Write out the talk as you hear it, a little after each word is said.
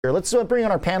Let's bring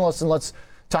on our panelists and let's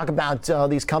talk about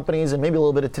these companies and maybe a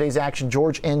little bit of today's action.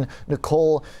 George and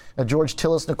Nicole, George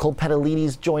Tillis, Nicole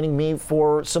Petalides joining me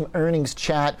for some earnings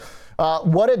chat.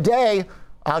 What a day,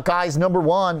 guys. Number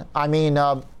one,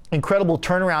 incredible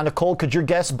turnaround. Nicole, could your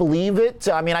guests believe it?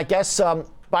 I guess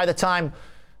by the time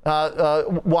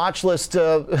watch list,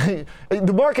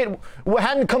 the market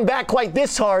hadn't come back quite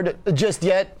this hard just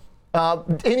yet.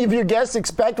 Any of your guests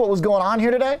expect what was going on here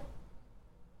today?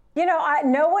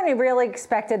 No one really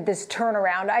expected this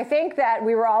turnaround. I think that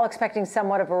we were all expecting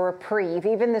somewhat of a reprieve.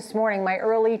 Even this morning, my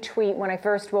early tweet when I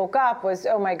first woke up was,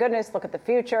 oh my goodness, look at the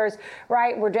futures,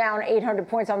 right? We're down 800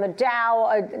 points on the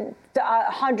Dow,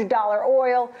 $100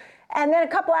 oil. And then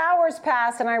a couple hours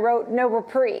passed and I wrote no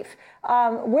reprieve.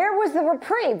 Where was the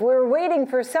reprieve? We were waiting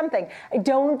for something. I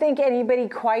don't think anybody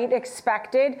quite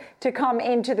expected to come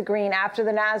into the green after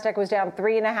the NASDAQ was down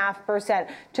 3.5%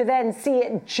 to then see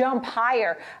it jump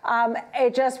higher.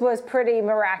 It just was pretty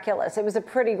miraculous. It was a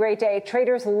pretty great day.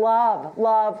 Traders love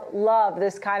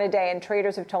this kind of day, and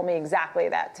traders have told me exactly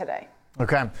that today.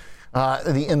 Okay.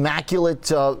 The immaculate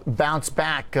bounce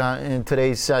back in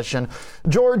today's session.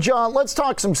 George, let's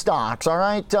talk some stocks, all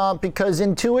right? Because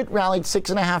Intuit rallied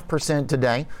 6.5%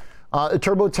 today. A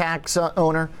TurboTax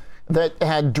owner that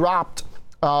had dropped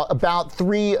about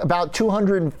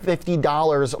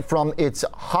 $250 from its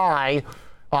high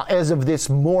as of this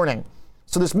morning.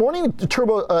 So this morning,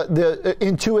 the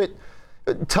Intuit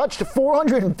touched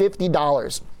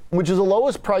 $450, which is the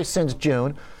lowest price since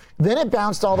June. Then it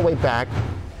bounced all the way back.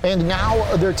 And now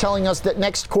they're telling us that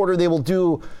next quarter they will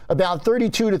do about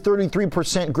 32 to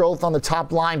 33% growth on the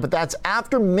top line, but that's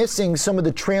after missing some of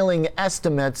the trailing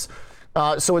estimates.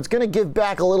 So it's going to give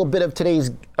back a little bit of today's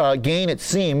gain, it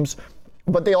seems.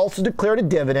 But they also declared a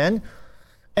dividend,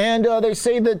 and they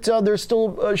say that there's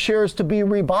still shares to be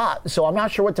rebought. So I'm not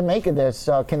sure what to make of this.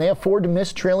 Can they afford to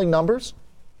miss trailing numbers?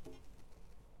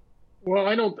 Well,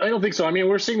 I don't think so.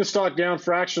 We're seeing the stock down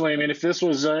fractionally. If this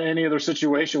was any other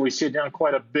situation, we see it down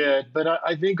quite a bit. But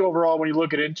I think overall, when you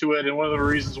look at Intuit, and one of the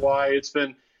reasons why it's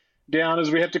been down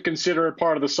is we have to consider it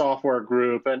part of the software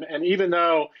group. And even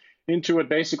though Intuit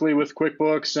basically with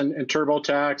QuickBooks and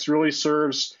TurboTax really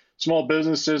serves small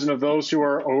businesses and of those who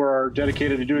are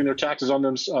dedicated to doing their taxes on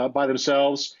them by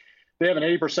themselves, they have an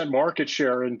 80% market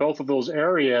share in both of those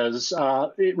areas.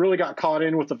 It really got caught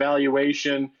in with the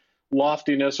valuation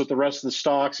loftiness with the rest of the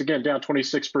stocks, again, down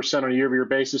 26% on a year-over-year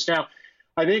basis. Now,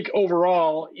 I think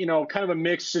overall, kind of a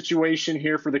mixed situation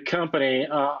here for the company.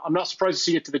 I'm not surprised to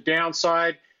see it to the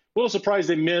downside. A little surprised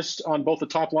they missed on both the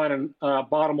top line and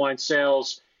bottom line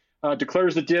sales.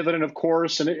 Declares the dividend, of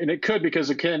course, and it could because,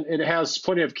 again, it has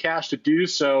plenty of cash to do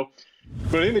so.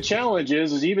 But I think the challenge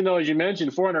is even though, as you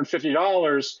mentioned,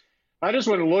 $450, I just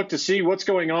want to look to see what's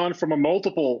going on from a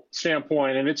multiple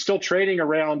standpoint, and it's still trading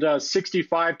around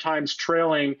 65 times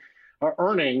trailing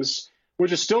earnings,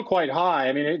 which is still quite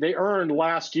high. They earned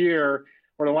last year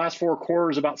or the last 4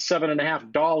 quarters about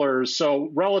 $7.50.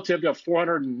 So relative to a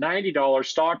 $490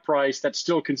 stock price, that's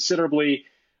still considerably,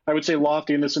 I would say,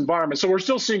 lofty in this environment. So we're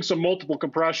still seeing some multiple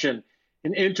compression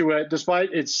into it,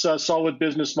 despite its solid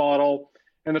business model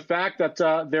and the fact that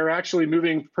they're actually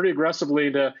moving pretty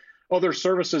aggressively to other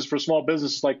services for small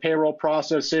businesses like payroll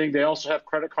processing. They also have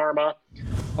Credit Karma,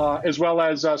 as well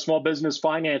as small business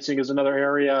financing is another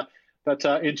area that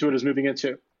Intuit is moving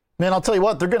into. Man, I'll tell you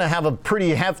what, they're going to have a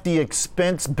pretty hefty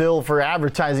expense bill for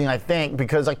advertising, I think,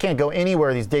 because I can't go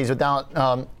anywhere these days without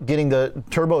getting the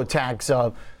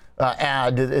TurboTax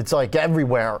ad. It's like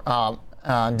everywhere,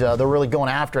 and they're really going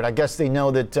after it. I guess they know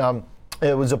that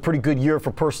it was a pretty good year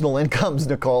for personal incomes,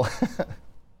 Nicole.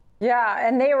 Yeah,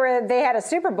 and they had a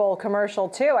Super Bowl commercial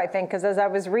too, I think, because as I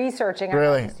was researching,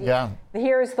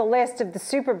 here's the list of the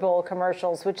Super Bowl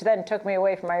commercials, which then took me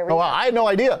away from my research. Oh, I had no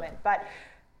idea. But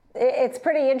it's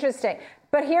pretty interesting.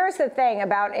 But here's the thing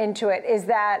about Intuit is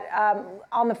that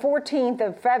on the 14th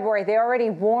of February, they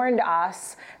already warned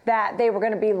us that they were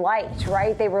going to be light,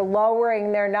 right? They were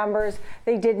lowering their numbers.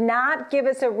 They did not give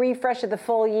us a refresh of the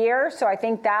full year, so I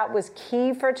think that was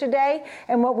key for today.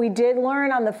 And what we did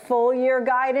learn on the full year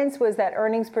guidance was that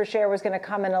earnings per share was going to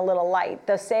come in a little light.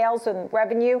 The sales and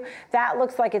revenue, that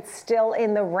looks like it's still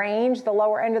in the range. The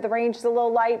lower end of the range is a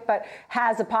little light, but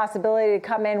has a possibility to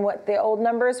come in what the old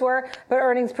numbers were. But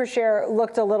earnings per share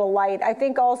looked a little light. I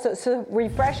think also, so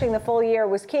refreshing the full year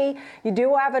was key. You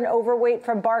do have an overweight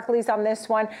from Barclays on this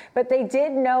one. but they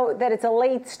did note that it's a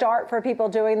late start for people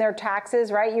doing their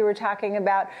taxes, right? You were talking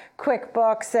about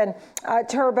QuickBooks and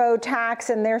TurboTax,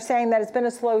 and they're saying that it's been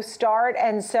a slow start.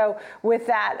 And so with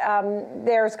that,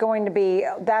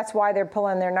 that's why they're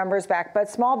pulling their numbers back. But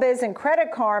small biz and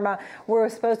Credit Karma were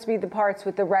supposed to be the parts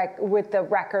with the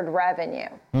record revenue.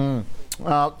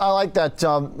 I like that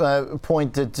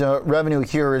point that revenue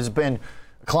here has been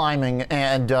climbing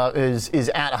and is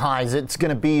at highs. It's going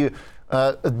to be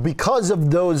because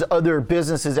of those other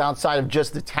businesses outside of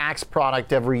just the tax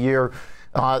product every year,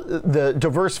 the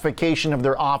diversification of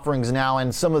their offerings now,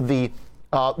 and some of the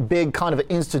big kind of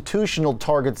institutional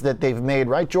targets that they've made,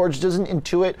 right, George? Doesn't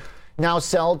Intuit now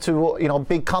sell to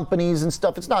big companies and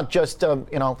stuff? It's not just Joe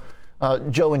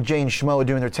and Jane Schmo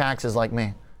doing their taxes like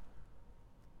me.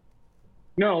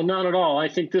 No, not at all. I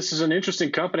think this is an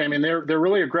interesting company. I mean, they're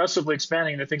really aggressively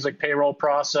expanding into things like payroll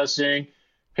processing,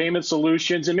 payment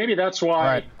solutions, and maybe that's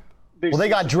why they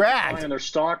got dragged in their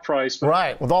stock price. But,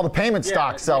 right, with all the payment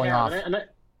stocks selling off.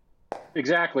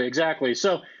 Exactly.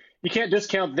 So you can't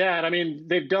discount that. I mean,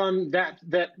 they've done that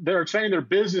they're expanding their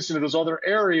business into those other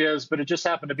areas, but it just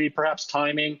happened to be perhaps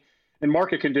timing and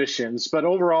market conditions. But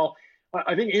overall,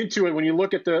 I think Intuit, when you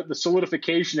look at the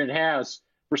solidification it has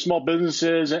for small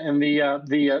businesses and the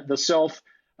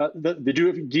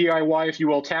DIY, if you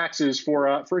will, taxes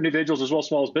for individuals as well as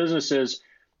small businesses,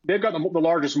 they've got the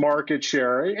largest market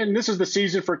share. And this is the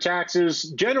season for taxes.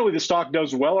 Generally, the stock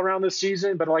does well around this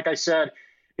season, but like I said,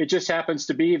 it just happens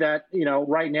to be that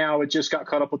right now it just got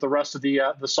caught up with the rest of the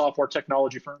software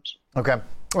technology firms. Okay,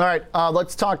 all right.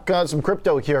 Let's talk some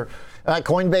crypto here.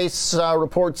 Coinbase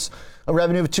reports a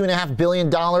revenue of $2.5 billion,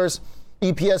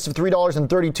 EPS of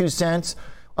 $3.32.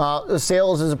 The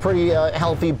sales is a pretty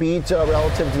healthy beat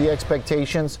relative to the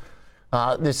expectations.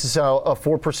 This is a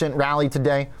 4% rally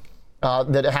today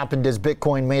that happened as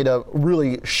Bitcoin made a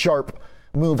really sharp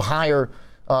move higher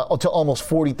to almost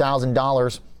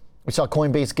 $40,000. We saw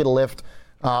Coinbase get a lift.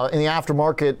 In the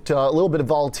aftermarket, a little bit of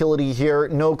volatility here.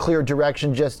 No clear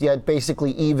direction just yet,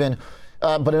 basically even.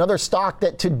 But another stock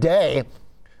that today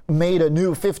made a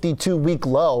new 52-week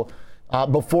low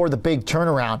before the big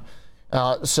turnaround.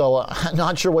 So I'm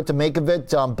not sure what to make of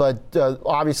it, but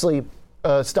obviously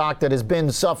a stock that has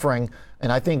been suffering,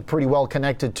 and I think pretty well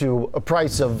connected to a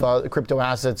price of crypto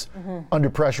assets under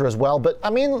pressure as well. But,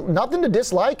 I mean, nothing to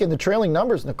dislike in the trailing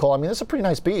numbers, Nicole. I mean, that's a pretty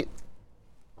nice beat.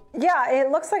 Yeah,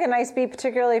 it looks like a nice beat,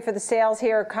 particularly for the sales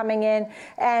here coming in.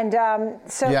 And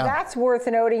that's worth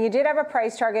noting. You did have a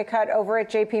price target cut over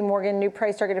at JP Morgan, new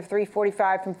price target of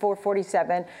 345 from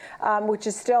 447, which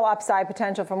is still upside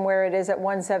potential from where it is at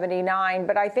 179.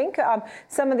 But I think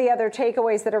some of the other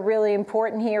takeaways that are really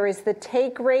important here is the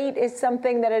take rate is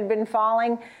something that had been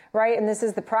falling, right? And this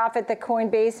is the profit that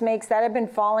Coinbase makes. That had been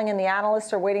falling, and the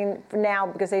analysts are waiting for now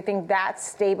because they think that's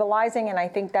stabilizing, and I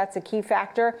think that's a key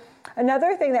factor.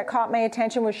 Another thing that caught my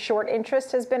attention was short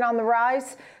interest has been on the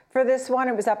rise for this one.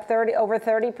 It was up over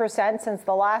 30% since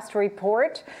the last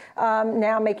report,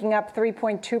 now making up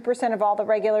 3.2% of all the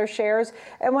regular shares.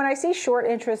 And when I see short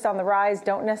interest on the rise,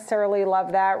 don't necessarily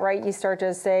love that, right? You start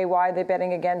to say, why are they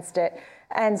betting against it?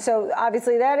 And so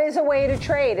obviously that is a way to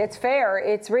trade. It's fair,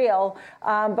 it's real.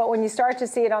 But when you start to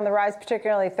see it on the rise,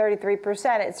 particularly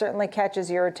 33%, it certainly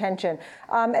catches your attention.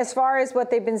 As far as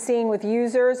what they've been seeing with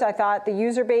users, I thought the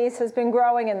user base has been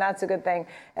growing, and that's a good thing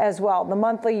as well. The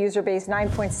monthly user base,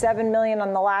 9.7 million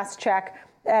on the last check.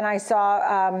 And I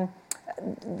saw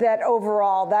that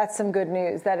overall, that's some good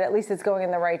news, that at least it's going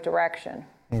in the right direction.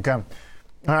 Okay. All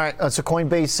right. So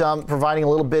Coinbase providing a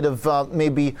little bit of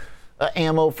maybe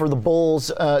ammo for the bulls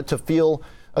to feel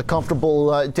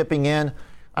comfortable dipping in.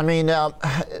 I mean,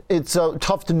 it's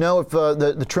tough to know if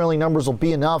the trailing numbers will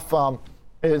be enough.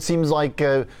 It seems like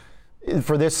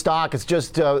for this stock, it's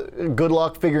just good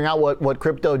luck figuring out what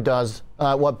crypto does,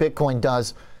 what Bitcoin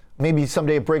does. Maybe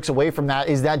someday it breaks away from that.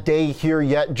 Is that day here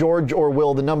yet, George, or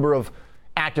will the number of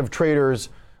active traders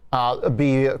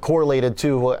be correlated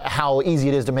to how easy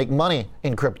it is to make money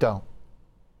in crypto?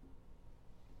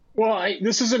 Well,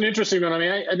 this is an interesting one. I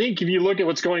mean, I think if you look at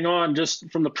what's going on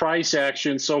just from the price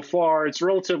action so far, it's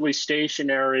relatively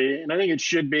stationary. And I think it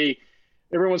should be.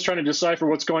 Everyone's trying to decipher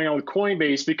what's going on with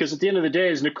Coinbase because at the end of the day,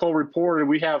 as Nicole reported,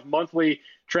 we have monthly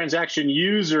transaction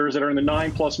users that are in the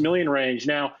 9+ million range.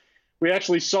 Now, we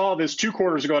actually saw this 2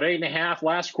 quarters ago at 8.5,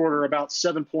 last quarter about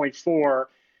 7.4.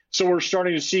 So we're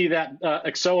starting to see that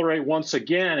accelerate once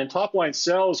again. And top line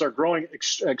sales are growing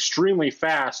extremely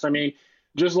fast. I mean,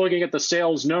 just looking at the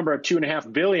sales number at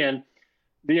 $2.5 billion,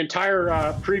 the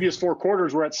entire previous 4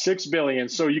 quarters were at $6 billion.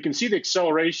 So you can see the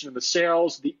acceleration of the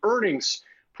sales. The earnings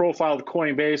profile of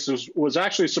Coinbase was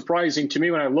actually surprising to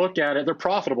me when I looked at it. They're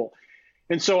profitable.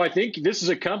 And so I think this is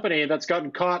a company that's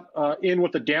gotten caught in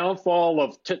with the downfall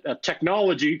of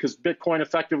technology, because Bitcoin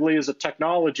effectively is a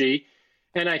technology.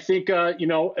 And I think,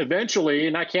 eventually,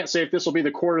 and I can't say if this will be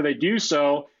the quarter they do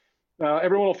so,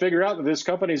 everyone will figure out that this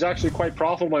company is actually quite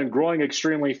profitable and growing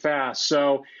extremely fast.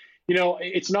 So,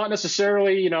 it's not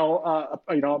necessarily,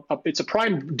 it's a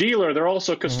prime dealer. They're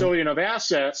also a custodian of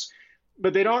assets,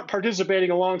 but they aren't participating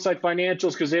alongside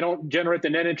financials because they don't generate the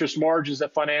net interest margins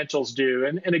that financials do.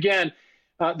 And again,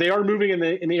 they are moving in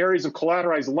the areas of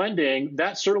collateralized lending.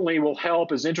 That certainly will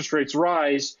help as interest rates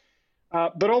rise.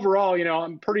 But overall,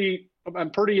 I'm pretty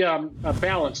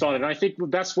balanced on it. And I think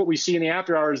that's what we see in the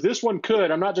after hours. This one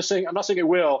could, I'm not saying it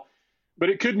will, but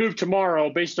it could move tomorrow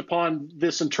based upon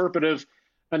this interpretive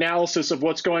analysis of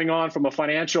what's going on from a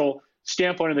financial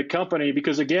standpoint of the company,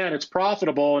 because again, it's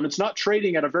profitable and it's not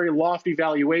trading at a very lofty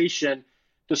valuation,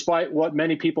 despite what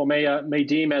many people may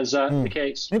deem as the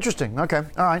case. Interesting. Okay.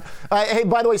 All right. Hey,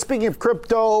 by the way, speaking of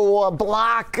crypto,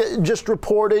 Block just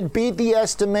reported, beat the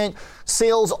estimate.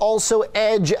 Sales also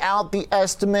edge out the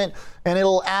estimate, and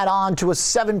it'll add on to a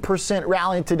 7%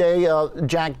 rally today.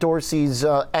 Jack Dorsey's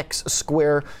X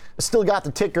Square still got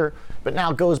the ticker, but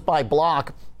now goes by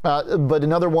Block. But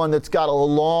another one that's got a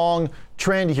long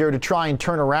trend here to try and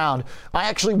turn around. I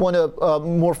actually want to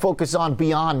more focus on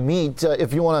Beyond Meat.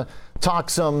 If you want to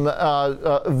talk some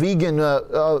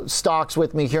vegan stocks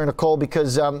with me here, Nicole,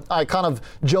 because I kind of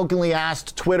jokingly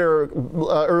asked Twitter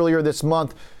earlier this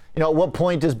month, at what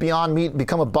point does Beyond Meat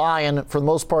become a buy? And for the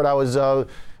most part, I was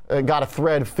got a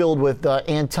thread filled with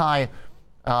anti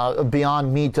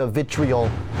Beyond Meat vitriol,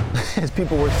 as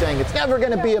people were saying it's never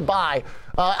going to be a buy.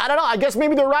 I don't know. I guess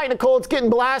maybe they're right, Nicole. It's getting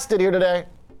blasted here today.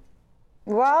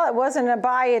 Well, it wasn't a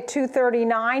buy at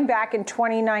 $239 back in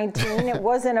 2019. It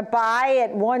wasn't a buy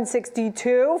at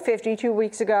 $162 52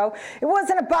 weeks ago. It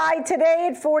wasn't a buy today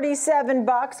at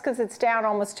 $47 because it's down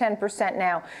almost 10%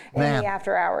 now in the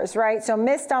after hours, right? So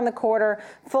missed on the quarter.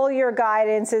 Full year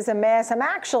guidance is a miss. I'm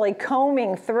actually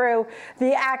combing through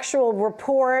the actual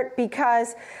report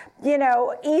because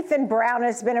Ethan Brown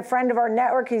has been a friend of our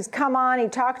network. He's come on. He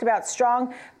talked about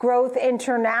strong growth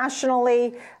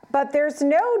internationally. But there's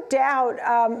no doubt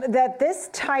that this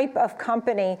type of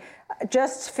company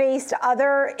just faced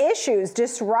other issues.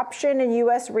 Disruption in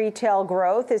U.S. retail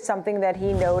growth is something that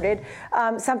he noted.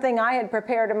 Something I had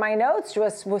prepared in my notes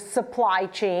was supply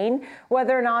chain,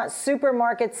 whether or not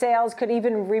supermarket sales could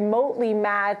even remotely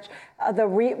match the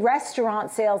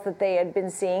restaurant sales that they had been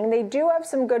seeing. They do have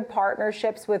some good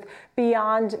partnerships with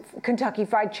Beyond Kentucky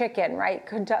Fried Chicken, right?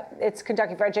 It's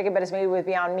Kentucky Fried Chicken, but it's made with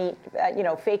Beyond Meat,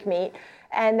 fake meat.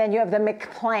 And then you have the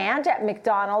McPlant at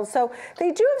McDonald's. So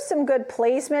they do have some good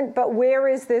placement, but where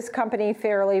is this company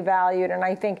fairly valued? And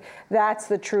I think that's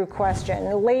the true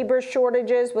question. Labor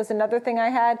shortages was another thing I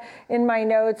had in my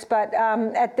notes, but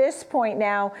at this point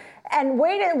now, and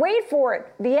wait for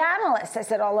it, the analysts, I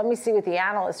said, let me see what the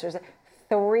analysts are saying.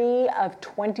 3 of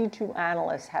 22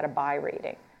 analysts had a buy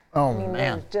rating. Man.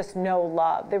 There was just no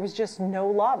love. There was just no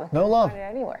love. No love.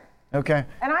 Anywhere. Okay.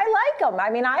 And I like them.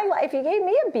 If you gave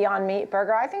me a Beyond Meat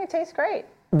burger, I think it tastes great.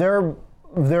 Their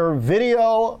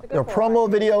video, their promo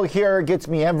video here gets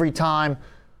me every time,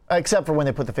 except for when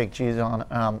they put the fake cheese on.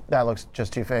 That looks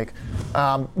just too fake.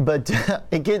 But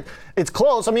it's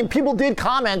close. People did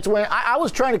comment when I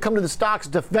was trying to come to the stock's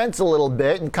defense a little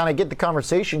bit and kind of get the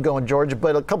conversation going, George.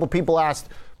 But a couple people asked,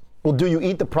 well, do you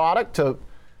eat the product?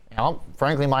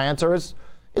 Frankly, my answer is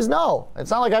no. It's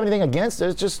not like I have anything against it.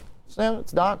 It's just,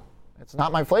 it's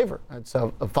not my flavor. It's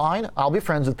fine. I'll be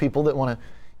friends with people that want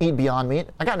to eat Beyond Meat.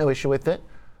 I got no issue with it.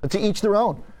 To each their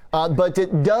own. But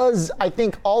it does, I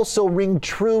think, also ring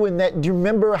true in that, do you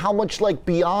remember how much like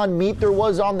Beyond Meat there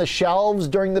was on the shelves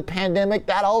during the pandemic?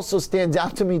 That also stands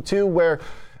out to me too, where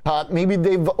maybe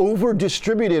they've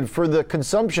over-distributed for the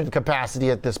consumption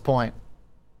capacity at this point.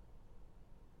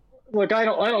 Look, I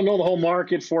don't know the whole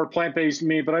market for plant-based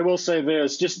meat, but I will say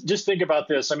this. Just think about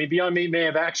this. Beyond Meat may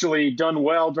have actually done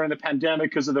well during the pandemic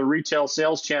because of the retail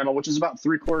sales channel, which is about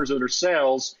 3/4 of their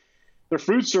sales. Their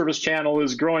food service channel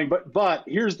is growing, but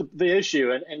here's the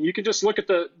issue, and you can just look at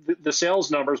the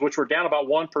sales numbers, which were down about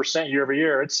 1% year over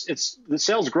year. It's the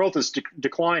sales growth is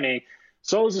declining.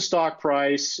 So is the stock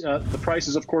price. The price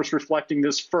is, of course, reflecting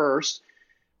this first.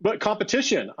 But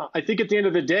competition, I think at the end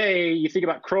of the day, you think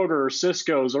about Kroger or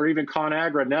Sysco's or even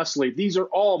ConAgra, Nestle. These are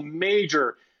all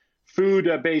major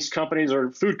food-based companies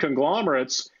or food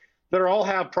conglomerates that all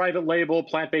have private label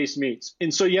plant-based meats.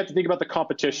 And so you have to think about the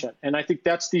competition. And I think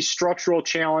that's the structural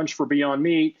challenge for Beyond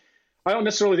Meat. I don't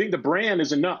necessarily think the brand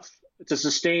is enough to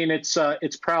sustain its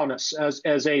prowess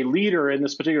as a leader in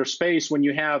this particular space when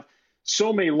you have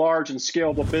so many large and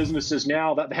scalable businesses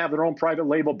now that have their own private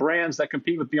label brands that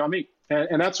compete with Beyond Meat.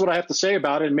 And that's what I have to say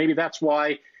about it. And maybe that's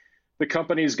why the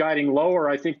company is guiding lower.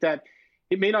 I think that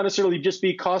it may not necessarily just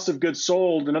be cost of goods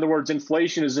sold. In other words,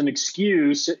 inflation is an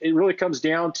excuse. It really comes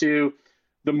down to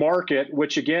the market,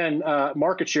 which again,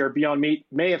 market share Beyond Meat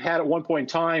may have had at one point in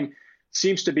time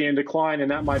seems to be in decline,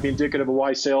 and that might be indicative of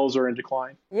why sales are in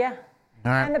decline. Yeah.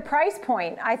 All right. And the price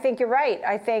point, I think you're right.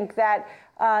 I think that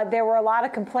there were a lot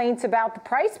of complaints about the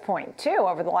price point, too,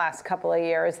 over the last couple of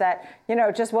years that,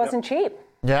 it just wasn't cheap.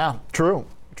 Yeah, true.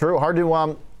 Hard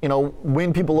to,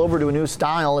 win people over to a new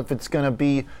style if it's going to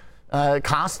be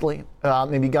costly.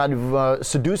 Maybe you got to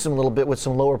seduce them a little bit with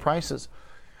some lower prices.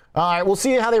 All right, we'll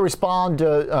see how they respond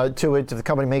to it if the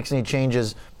company makes any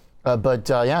changes. But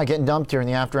getting dumped here in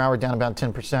the after hour, down about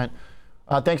 10%.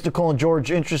 Thanks, Nicole and George.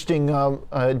 Interesting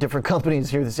different companies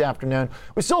here this afternoon.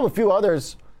 We still have a few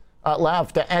others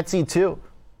left. Etsy, too,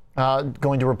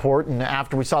 going to report. And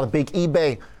after we saw the big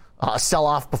eBay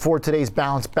sell-off before today's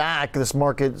bounce back, this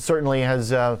market certainly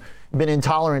has been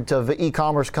intolerant of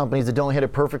e-commerce companies that don't hit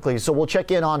it perfectly. So we'll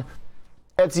check in on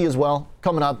Etsy as well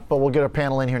coming up, but we'll get our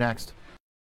panel in here next.